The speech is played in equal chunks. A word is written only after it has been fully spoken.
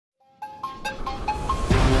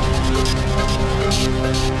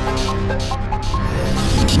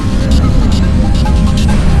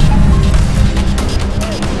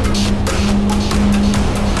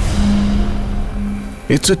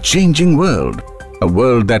It's a changing world, a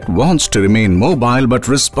world that wants to remain mobile but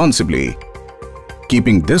responsibly.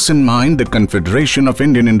 Keeping this in mind, the Confederation of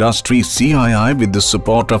Indian Industry (CII), with the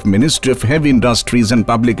support of Ministry of Heavy Industries and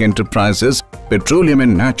Public Enterprises, Petroleum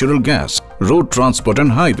and Natural Gas, Road Transport and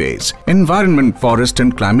Highways, Environment, Forest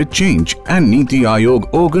and Climate Change, and Niti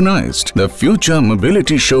Aayog organized the Future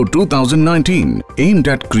Mobility Show 2019, aimed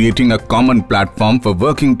at creating a common platform for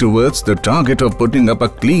working towards the target of putting up a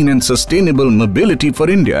clean and sustainable mobility for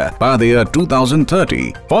India by the year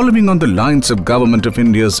 2030, following on the lines of Government of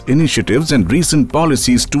India's initiatives and recent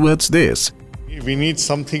policies towards this. We need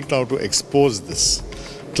something now to expose this.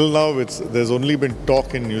 Till now, there's only been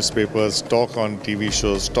talk in newspapers, talk on TV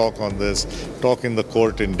shows, talk on this, talk in the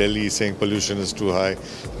court in Delhi saying pollution is too high.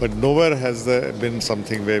 But nowhere has there been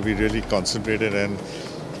something where we really concentrated and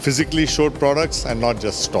physically showed products and not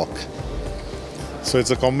just talk. So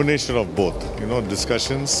it's a combination of both,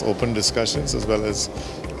 discussions, open discussions, as well as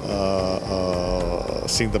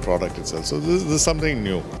seeing the product itself. So this is something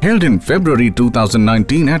new. Held in February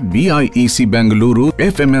 2019 at BIEC Bangalore,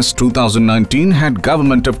 FMS 2019 had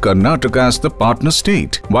Government of Karnataka as the partner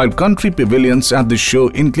state, while country pavilions at the show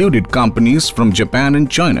included companies from Japan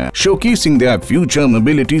and China, showcasing their future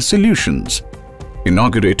mobility solutions.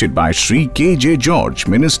 Inaugurated by Shri K.J. George,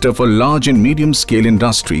 Minister for Large and Medium Scale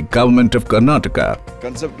Industry, Government of Karnataka.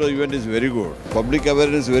 Concept of event is very good. Public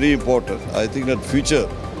awareness is very important. I think that future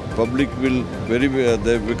public will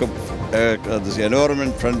they become this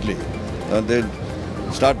environment friendly, and they'll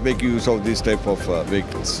start making use of these type of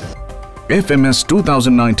vehicles. FMS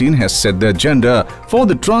 2019 has set the agenda for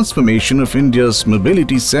the transformation of India's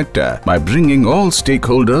mobility sector by bringing all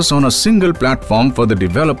stakeholders on a single platform for the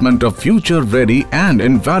development of future-ready and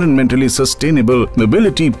environmentally sustainable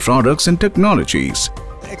mobility products and technologies.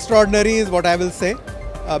 Extraordinary is what I will say,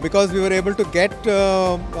 because we were able to get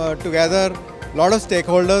together a lot of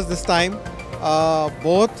stakeholders this time,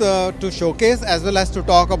 both to showcase as well as to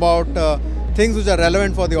talk about things which are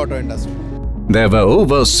relevant for the auto industry. There were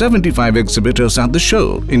over 75 exhibitors at the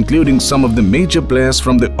show, including some of the major players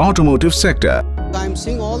from the automotive sector. I'm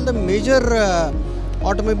seeing all the major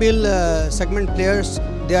automobile segment players.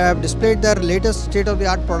 They have displayed their latest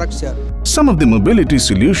state-of-the-art products here. Some of the mobility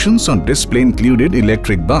solutions on display included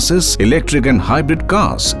electric buses, electric and hybrid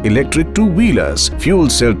cars, electric two-wheelers, fuel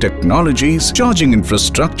cell technologies, charging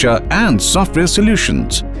infrastructure and software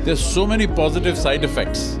solutions. There's so many positive side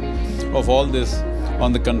effects of all this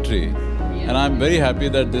on the country, and I'm very happy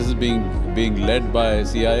that this is being led by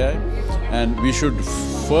CII, and we should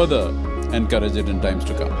further encourage it in times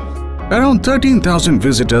to come. Around 13,000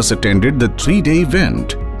 visitors attended the three-day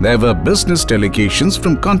event. There were business delegations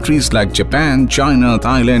from countries like Japan, China,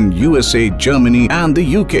 Thailand, USA, Germany and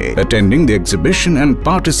the UK attending the exhibition and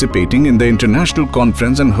participating in the international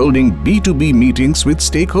conference and holding B2B meetings with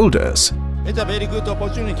stakeholders. It's a very good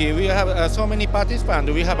opportunity. We have so many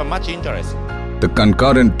participants. We have much interest. The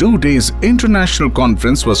concurrent 2 days international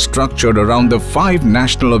conference was structured around the 5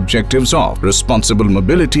 national objectives of responsible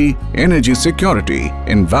mobility, energy security,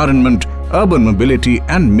 environment, urban mobility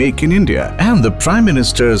and Make in India, and the Prime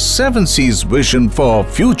Minister's 7 C's vision for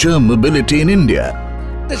future mobility in India.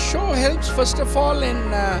 The show helps first of all in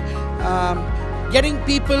getting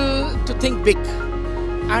people to think big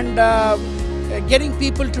and getting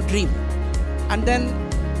people to dream, and then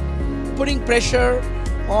putting pressure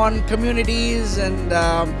on communities and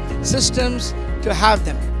systems to have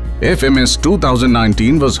them. FMS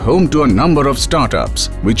 2019 was home to a number of startups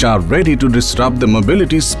which are ready to disrupt the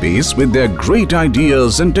mobility space with their great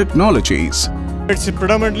ideas and technologies. It's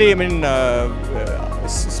predominantly,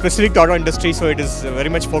 specific to auto industry, so it is very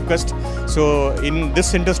much focused. So in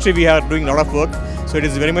this industry we are doing a lot of work, so it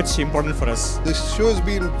is very much important for us. This show has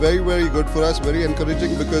been very, very good for us, very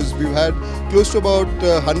encouraging, because we've had close to about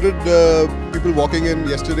 100 people walking in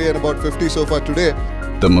yesterday and about 50 so far today.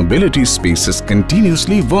 The mobility space is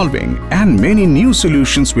continuously evolving and many new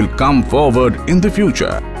solutions will come forward in the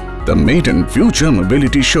future. The Maiden Future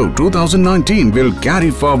Mobility Show 2019 will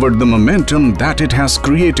carry forward the momentum that it has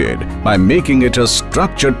created by making it a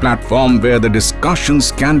structured platform where the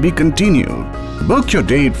discussions can be continued. Book your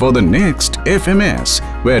date for the next FMS,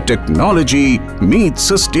 where technology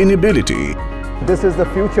meets sustainability. This is the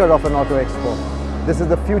future of an auto expo. This is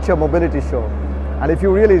the Future Mobility Show. And if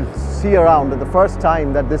you really see around, the first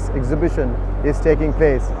time that this exhibition is taking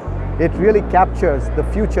place, it really captures the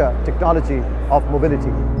future technology of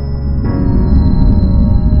mobility.